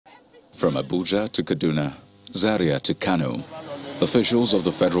From Abuja to Kaduna, Zaria to Kano, officials of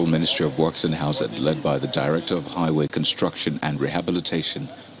the Federal Ministry of Works and Housing, led by the Director of Highway Construction and Rehabilitation,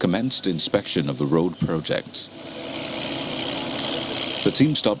 commenced inspection of the road projects. The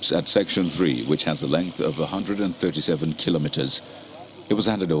team stops at Section 3, which has a length of 137 kilometers. It was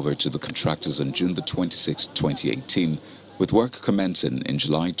handed over to the contractors on June the 26th, 2018, with work commencing in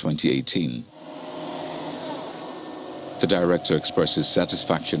July 2018. The director expresses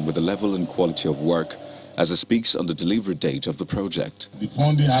satisfaction with the level and quality of work as he speaks on the delivery date of the project. The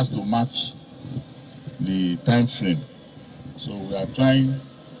funding has to match the time frame. So we are trying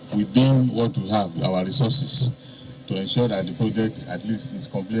within what we have, our resources, to ensure that the project at least is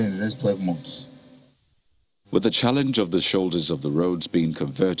completed in the next 12 months. With the challenge of the shoulders of the roads being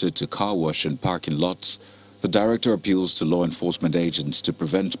converted to car wash and parking lots, the director appeals to law enforcement agents to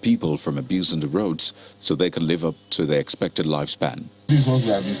prevent people from abusing the roads so they can live up to their expected lifespan. This is what we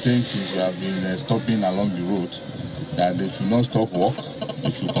have been saying since we have been stopping along the road, that they should not stop work, they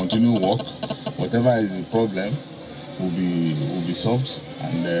should continue work. Whatever is the problem will be solved,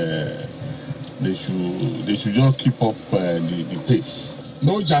 and they should just keep up the pace.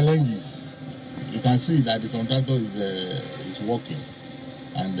 No challenges. You can see that the contractor is working,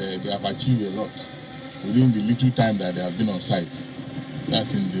 and they have achieved a lot within the little time that they have been on site. They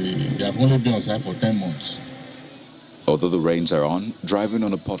have only been on site for 10 months. Although the rains are on, driving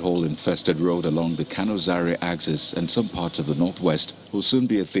on a pothole-infested road along the Kano-Zaria axis and some parts of the northwest will soon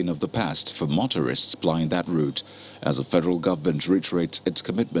be a thing of the past for motorists plying that route, as the federal government reiterates its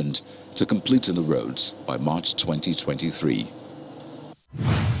commitment to completing the roads by March 2023.